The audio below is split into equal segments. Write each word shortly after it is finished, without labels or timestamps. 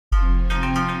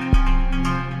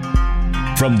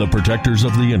From the protectors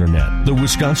of the Internet, the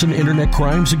Wisconsin Internet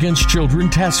Crimes Against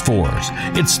Children Task Force,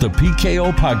 it's the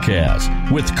PKO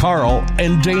Podcast with Carl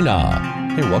and Dana.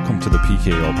 Hey, welcome to the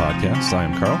PKO Podcast. I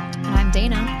am Carl. And I'm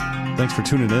Dana. Thanks for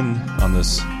tuning in on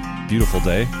this beautiful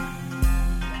day.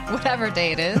 Whatever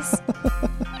day it is.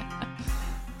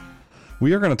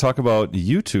 We are going to talk about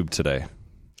YouTube today.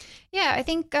 Yeah, I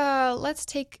think let's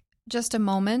take just a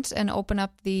moment and open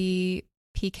up the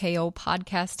PKO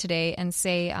podcast today and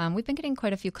say we've been getting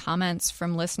quite a few comments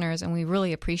from listeners, and we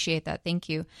really appreciate that. Thank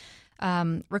you.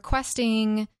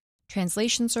 Requesting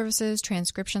translation services,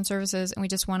 transcription services, and we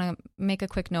just want to make a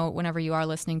quick note whenever you are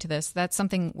listening to this. That's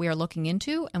something we are looking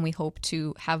into, and we hope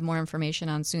to have more information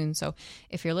on soon. So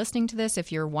if you're listening to this,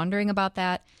 if you're wondering about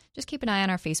that, just keep an eye on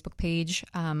our Facebook page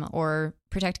or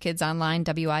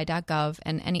protectkidsonline.wi.gov,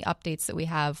 and any updates that we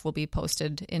have will be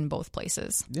posted in both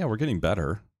places. Yeah, we're getting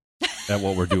better at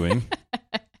what we're doing.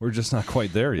 We're just not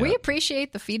quite there yet. We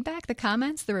appreciate the feedback, the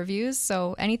comments, the reviews.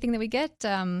 So anything that we get,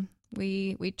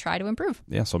 we try to improve.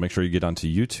 Yeah, so make sure you get onto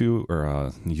YouTube,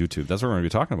 or YouTube. That's what we're going to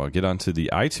be talking about. Get onto the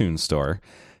iTunes store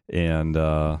and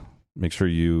make sure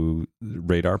you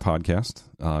rate our podcast.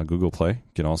 Google Play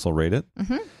can also rate it.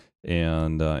 Mm-hmm.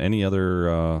 And any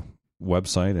other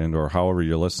website and or however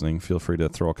you're listening, feel free to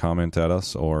throw a comment at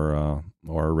us or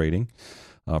a rating.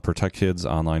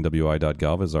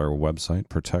 ProtectKidsOnline.wi.gov is our website,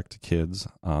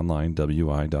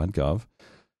 ProtectKidsOnline.wi.gov.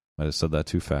 I just said that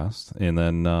too fast. And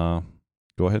then go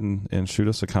ahead and shoot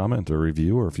us a comment or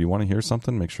review, or if you want to hear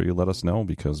something, make sure you let us know,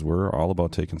 because we're all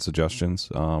about taking suggestions.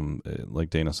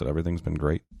 Like Dana said, everything's been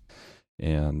great,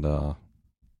 and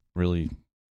really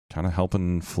kind of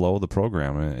helping flow the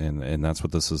program, and that's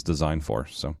what this is designed for.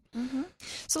 So,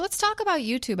 So let's talk about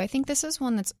YouTube. I think this is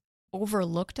one that's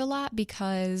overlooked a lot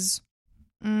because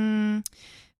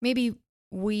maybe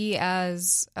we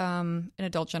as an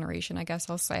adult generation, I guess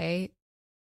I'll say,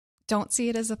 don't see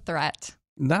it as a threat.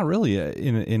 Not really.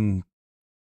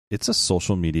 It's a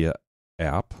social media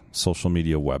app, social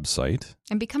media website.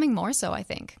 And becoming more so, I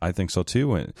think. I think so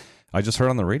too. And I just heard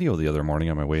on the radio the other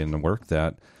morning on my way into work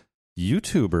that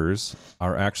YouTubers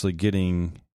are actually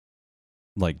getting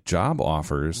like job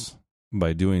offers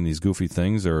by doing these goofy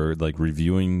things, or like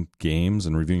reviewing games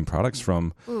and reviewing products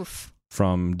from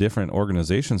different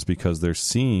organizations, because they're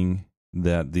seeing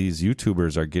that these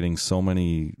YouTubers are getting so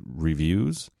many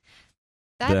reviews.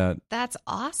 That's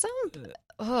awesome.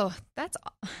 Oh, that's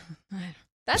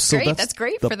great. That's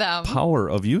great for them. Power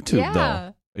of YouTube,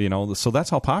 though. So that's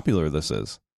how popular this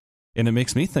is. And it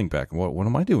makes me think back, what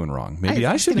am I doing wrong? Maybe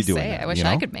I should be doing that. I wish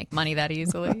I could make money that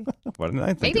easily. Why didn't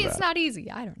I think Maybe of it's that? not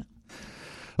easy. I don't know.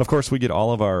 Of course, we get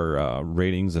all of our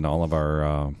ratings and all of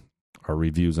our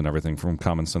reviews and everything from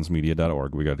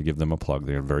commonsensemedia.org. We got to give them a plug.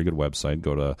 They have a very good website.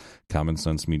 Go to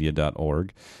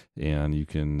commonsensemedia.org, and you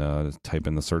can type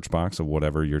in the search box of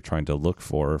whatever you're trying to look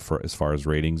for as far as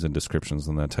ratings and descriptions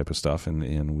and that type of stuff.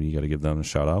 And we got to give them a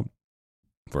shout out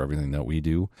for everything that we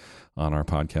do on our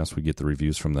podcast. We get the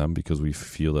reviews from them because we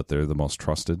feel that they're the most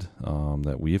trusted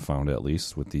that we have found, at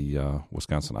least with the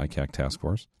Wisconsin ICAC task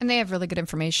force. And they have really good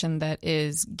information that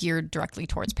is geared directly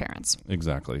towards parents.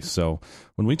 Exactly. So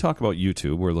when we talk about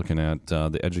YouTube, we're looking at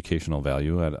the educational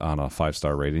value on a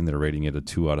 5-star rating. They're rating it a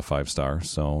 2 out of 5 stars.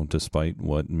 So despite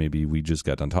what maybe we just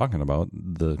got done talking about,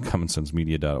 the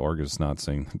commonsensemedia.org is not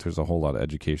saying that there's a whole lot of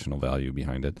educational value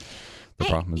behind it. The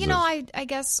problem is, I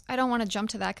guess I don't want to jump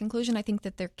to that conclusion. I think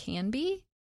that there can be,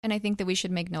 and I think that we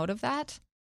should make note of that.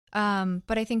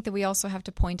 But I think that we also have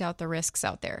to point out the risks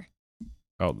out there.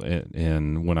 Oh,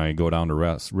 and when I go down to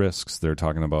risks, they're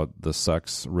talking about the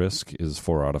sex risk is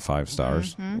 4 out of 5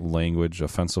 stars. Mm-hmm. Language,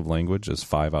 offensive language, is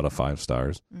 5 out of 5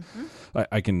 stars.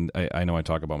 Mm-hmm. I know I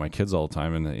talk about my kids all the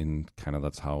time, and kind of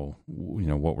that's how,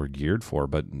 what we're geared for.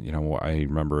 But, I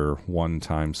remember one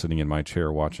time sitting in my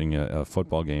chair watching a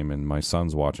football game, and my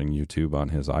son's watching YouTube on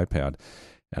his iPad,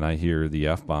 and I hear the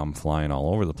F-bomb flying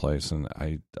all over the place, and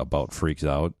I about freaked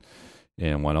out.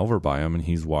 And went over by him, and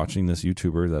he's watching this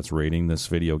YouTuber that's rating this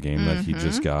video game that he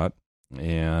just got,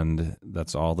 and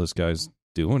that's all this guy's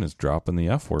doing is dropping the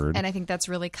F word. And I think that's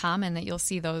really common that you'll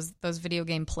see those video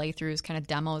game playthroughs, kind of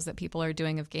demos that people are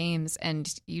doing of games,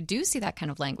 and you do see that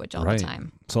kind of language all the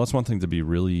time. So that's one thing to be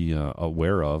really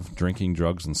aware of. Drinking,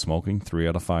 drugs, and smoking, 3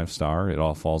 out of 5 star. It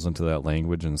all falls into that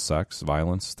language. And sex,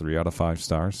 violence, 3 out of 5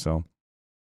 stars. So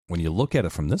when you look at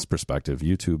it from this perspective,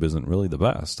 YouTube isn't really the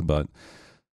best, but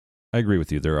I agree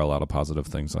with you. There are a lot of positive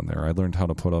things on there. I learned how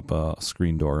to put up a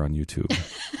screen door on YouTube.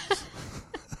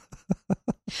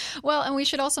 Well, Well, and we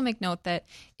should also make note that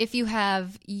if you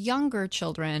have younger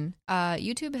children,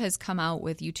 YouTube has come out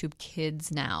with YouTube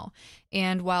Kids now.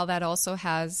 And while that also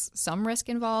has some risk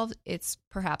involved, it's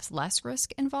perhaps less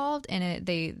risk involved. And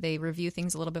they review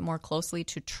things a little bit more closely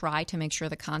to try to make sure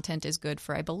the content is good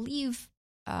for, I believe,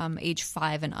 age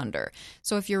 5 and under.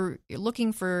 So if you're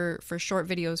looking for short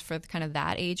videos for kind of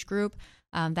that age group,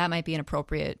 that might be an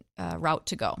appropriate route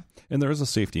to go. And there is a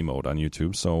safety mode on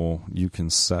YouTube, so you can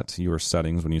set your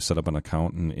settings when you set up an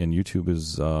account, and YouTube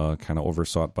is kind of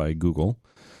oversought by Google.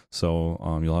 So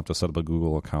you'll have to set up a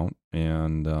Google account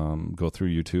and go through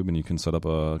YouTube, and you can set up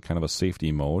a kind of a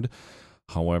safety mode.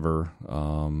 However,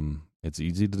 it's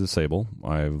easy to disable.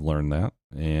 I've learned that,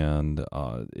 and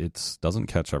it doesn't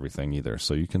catch everything either.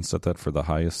 So you can set that for the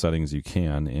highest settings you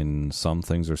can, and some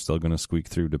things are still going to squeak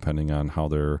through depending on how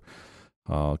they're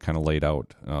kind of laid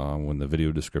out when the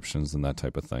video descriptions and that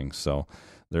type of thing. So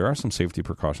there are some safety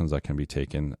precautions that can be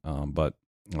taken, but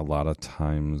a lot of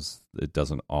times it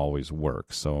doesn't always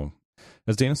work. So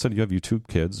as Dana said, you have YouTube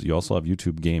Kids. You also have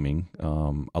YouTube Gaming.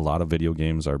 A lot of video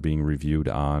games are being reviewed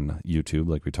on YouTube,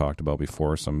 like we talked about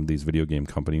before. Some of these video game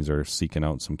companies are seeking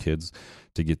out some kids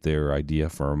to get their idea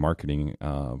for a marketing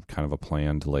kind of a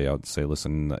plan to lay out, say,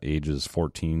 listen, ages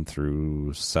 14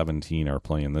 through 17 are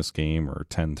playing this game, or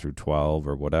 10 through 12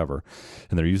 or whatever.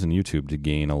 And they're using YouTube to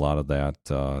gain a lot of that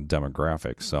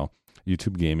demographic. So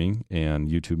YouTube Gaming and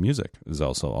YouTube Music is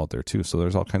also out there too. So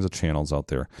there's all kinds of channels out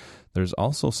there. There's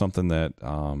also something that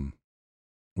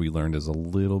we learned is a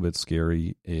little bit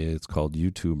scary. It's called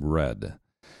YouTube Red.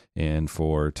 And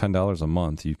for $10 a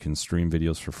month, you can stream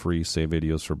videos for free, save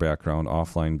videos for background,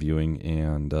 offline viewing,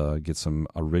 and get some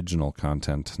original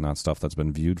content, not stuff that's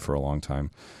been viewed for a long time.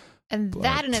 And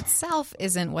that in itself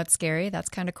isn't what's scary. That's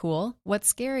kind of cool. What's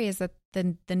scary is that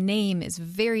the name is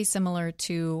very similar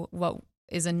to what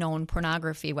is a known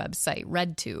pornography website,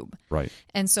 RedTube. Right.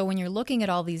 And so when you're looking at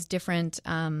all these different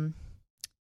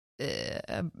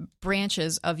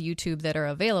branches of YouTube that are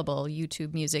available,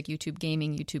 YouTube Music, YouTube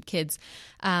Gaming, YouTube Kids,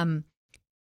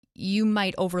 you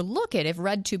might overlook it. If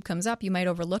RedTube comes up, you might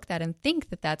overlook that and think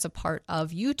that that's a part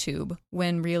of YouTube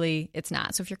when really it's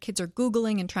not. So if your kids are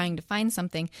Googling and trying to find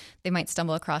something, they might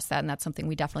stumble across that, and that's something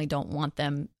we definitely don't want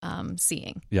them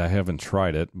seeing. Yeah, I haven't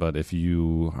tried it, but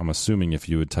I'm assuming if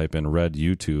you would type in Red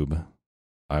YouTube,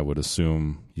 I would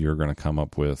assume you're going to come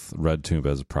up with RedTube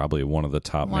as probably one of the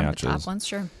top matches. One of the top ones,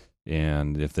 sure.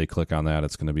 And if they click on that,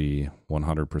 it's going to be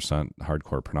 100%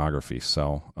 hardcore pornography.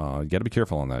 So you got to be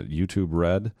careful on that. YouTube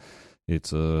Red,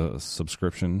 it's a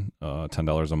subscription,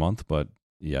 $10 a month, but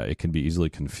yeah, it can be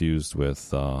easily confused with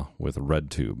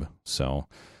RedTube. So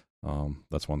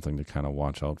that's one thing to kind of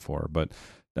watch out for. But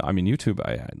I mean, YouTube,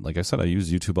 like I said, I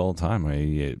use YouTube all the time.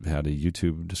 I had a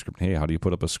YouTube description. Hey, how do you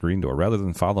put up a screen door? Rather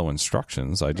than follow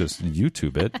instructions, I just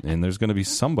YouTube it, and there's going to be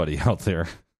somebody out there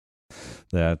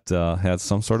that has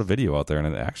some sort of video out there. And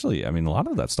it actually, I mean, a lot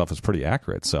of that stuff is pretty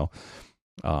accurate. So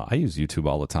I use YouTube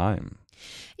all the time.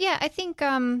 Yeah, I think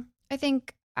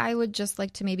I would just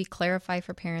like to maybe clarify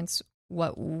for parents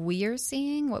what we are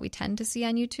seeing, what we tend to see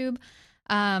on YouTube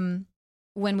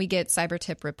when we get cyber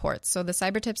tip reports. So the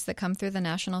cyber tips that come through the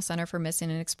National Center for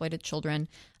Missing and Exploited Children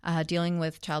dealing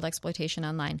with child exploitation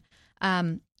online.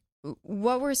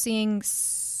 What we're seeing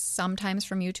sometimes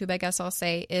from YouTube, I guess I'll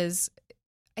say, is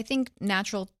I think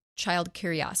natural child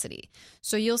curiosity.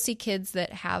 So you'll see kids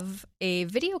that have a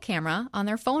video camera on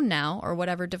their phone now, or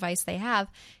whatever device they have,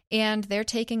 and they're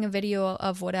taking a video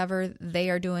of whatever they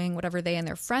are doing, whatever they and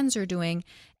their friends are doing.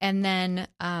 And then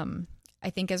I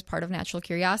think as part of natural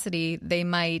curiosity, they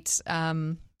might,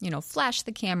 flash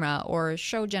the camera or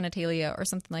show genitalia or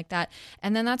something like that.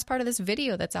 And then that's part of this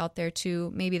video that's out there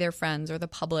to maybe their friends or the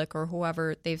public or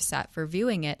whoever they've set for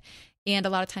viewing it. And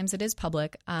a lot of times it is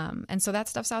public. And so that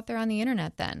stuff's out there on the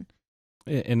internet then.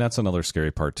 And that's another scary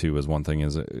part, too, is one thing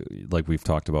is, like we've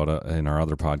talked about in our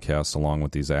other podcasts, along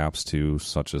with these apps, too,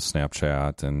 such as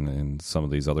Snapchat and some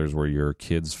of these others where your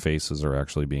kids' faces are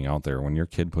actually being out there. When your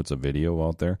kid puts a video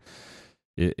out there,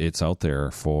 it's out there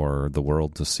for the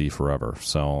world to see forever.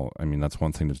 So, I mean, that's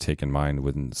one thing to take in mind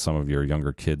when some of your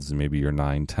younger kids, maybe your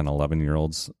 9, 10,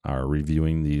 11-year-olds are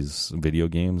reviewing these video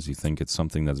games. You think it's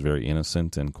something that's very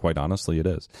innocent, and quite honestly, it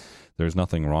is. There's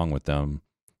nothing wrong with them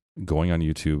going on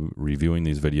YouTube, reviewing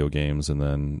these video games, and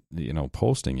then,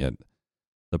 posting it.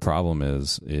 The problem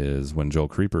is when Joe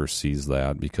Creeper sees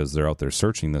that, because they're out there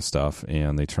searching this stuff,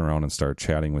 and they turn around and start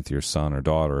chatting with your son or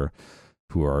daughter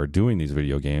who are doing these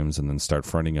video games, and then start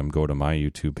friending them, go to my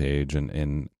YouTube page,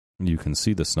 and you can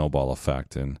see the snowball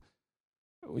effect. And,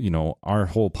 our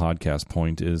whole podcast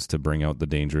point is to bring out the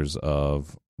dangers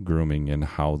of grooming and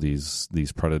how these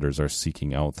predators are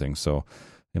seeking out things. So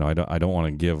I don't want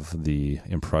to give the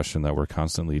impression that we're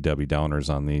constantly Debbie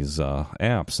Downers on these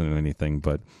apps and anything,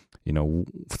 but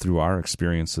through our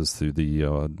experiences through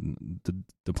the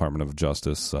Department of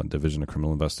Justice Division of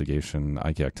Criminal Investigation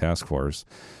ICAC Task Force,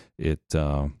 it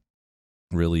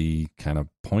really kind of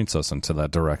points us into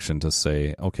that direction to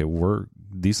say, okay,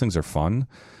 these things are fun,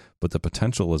 but the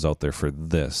potential is out there for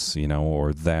this,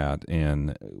 or that,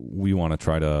 and we want to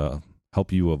try to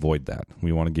help you avoid that.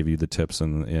 We want to give you the tips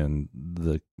and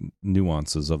the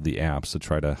nuances of the apps to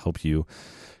try to help you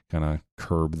kind of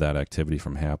curb that activity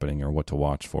from happening or what to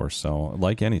watch for. So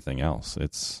like anything else,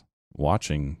 it's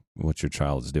watching what your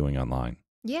child is doing online.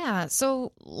 Yeah,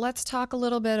 so let's talk a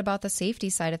little bit about the safety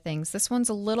side of things. This one's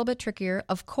a little bit trickier.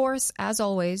 Of course, as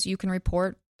always, you can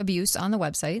report abuse on the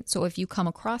website. So if you come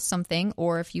across something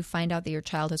or if you find out that your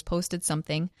child has posted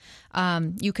something,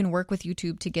 you can work with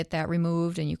YouTube to get that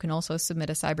removed, and you can also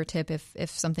submit a cyber tip if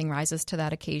something rises to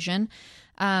that occasion.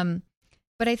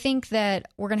 But I think that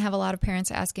we're going to have a lot of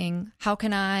parents asking, how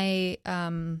can I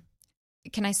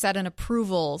set an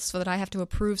approval so that I have to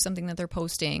approve something that they're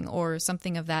posting or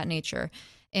something of that nature?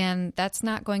 And that's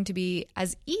not going to be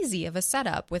as easy of a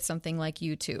setup with something like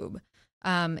YouTube.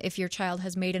 If your child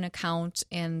has made an account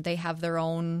and they have their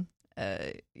own,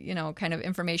 kind of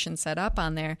information set up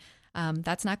on there,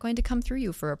 that's not going to come through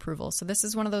you for approval. So this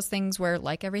is one of those things where,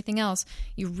 like everything else,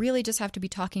 you really just have to be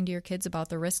talking to your kids about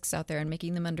the risks out there and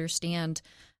making them understand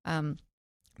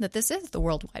that this is the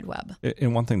World Wide Web.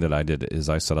 And one thing that I did is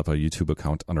I set up a YouTube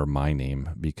account under my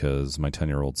name because my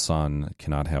 10-year-old son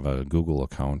cannot have a Google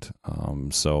account.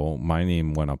 So my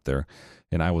name went up there,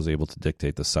 and I was able to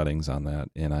dictate the settings on that,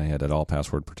 and I had it all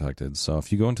password protected. So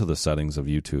if you go into the settings of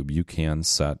YouTube, you can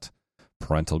set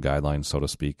parental guidelines, so to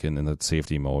speak, in the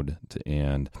safety mode,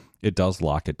 and it does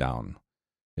lock it down.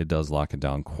 It does lock it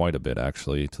down quite a bit,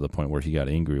 actually, to the point where he got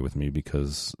angry with me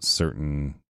because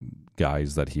certain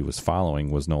guys that he was following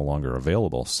was no longer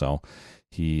available. So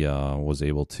he was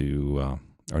able to,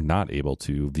 or not able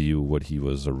to, view what he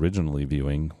was originally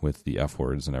viewing with the F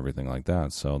words and everything like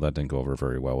that. So that didn't go over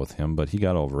very well with him, but he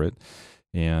got over it.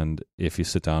 And if you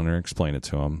sit down and explain it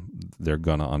to them, they're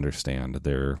going to understand.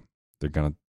 They're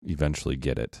going to eventually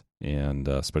get it, and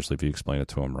especially if you explain it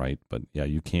to them right. But yeah,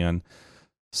 you can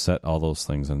set all those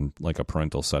things in like a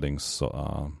parental settings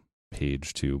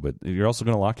page too, but you're also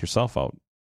going to lock yourself out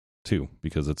too,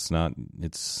 because it's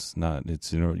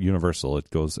universal.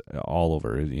 It goes all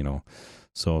over,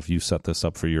 so if you set this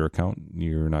up for your account,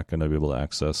 you're not going to be able to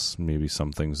access maybe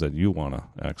some things that you want to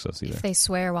access either. If they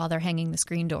swear while they're hanging the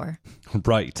screen door.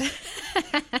 Right.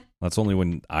 That's only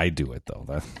when I do it though.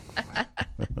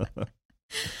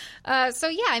 So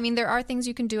yeah, I mean, there are things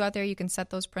you can do out there. You can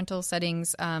set those parental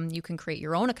settings. You can create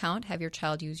your own account, have your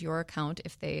child use your account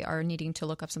if they are needing to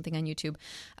look up something on YouTube.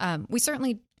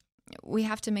 We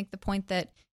have to make the point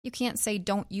that you can't say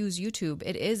don't use YouTube.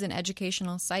 It is an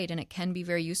educational site and it can be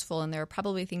very useful. And there are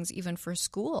probably things even for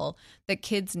school that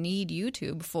kids need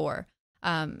YouTube for.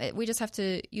 We just have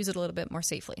to use it a little bit more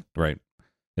safely. Right.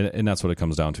 And that's what it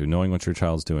comes down to, knowing what your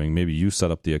child's doing. Maybe you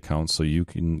set up the account so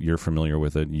you're familiar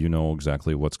with it. You know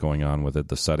exactly what's going on with it,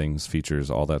 the settings, features,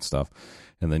 all that stuff.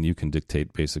 And then you can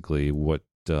dictate basically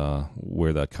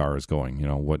where that car is going.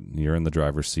 What you're in the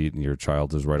driver's seat and your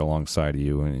child is right alongside of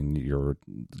you, and you're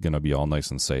going to be all nice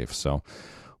and safe. So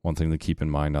one thing to keep in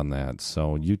mind on that.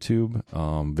 So YouTube,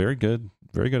 very good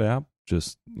app.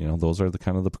 Just, those are the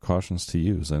kind of the precautions to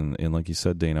use. And like you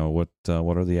said, Dana, what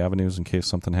are the avenues in case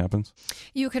something happens?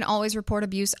 You can always report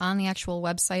abuse on the actual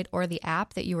website or the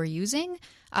app that you are using.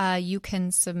 You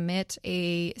can submit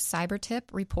a cyber tip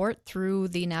report through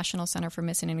the National Center for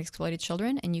Missing and Exploited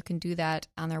Children, and you can do that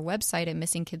on their website at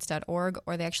missingkids.org,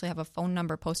 or they actually have a phone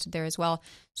number posted there as well.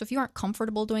 So if you aren't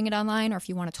comfortable doing it online, or if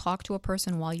you want to talk to a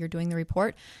person while you're doing the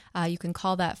report, you can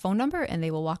call that phone number and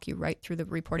they will walk you right through the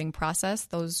reporting process.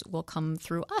 Those will come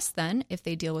through us then if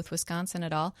they deal with Wisconsin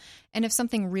at all. And if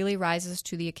something really rises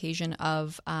to the occasion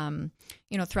of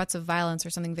threats of violence or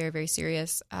something very, very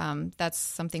serious, that's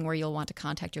something where you'll want to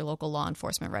contact your local law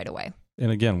enforcement right away.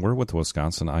 And again, we're with the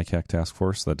Wisconsin ICAC Task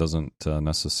Force. That doesn't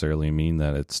necessarily mean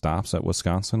that it stops at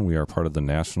Wisconsin. We are part of the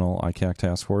National ICAC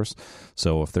Task Force.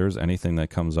 So if there's anything that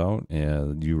comes out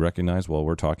and you recognize while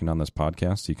we're talking on this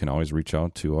podcast, you can always reach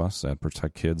out to us at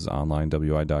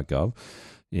protectkidsonline.wi.gov.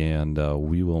 And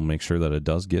we will make sure that it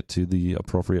does get to the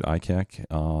appropriate ICAC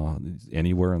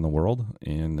anywhere in the world.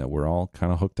 And we're all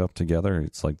kind of hooked up together.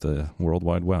 It's like the World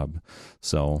Wide Web.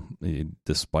 So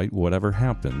despite whatever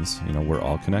happens, we're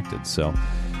all connected. So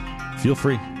feel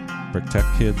free.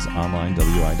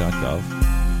 ProtectKidsOnline.wi.gov.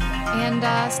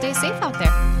 And stay safe out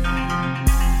there.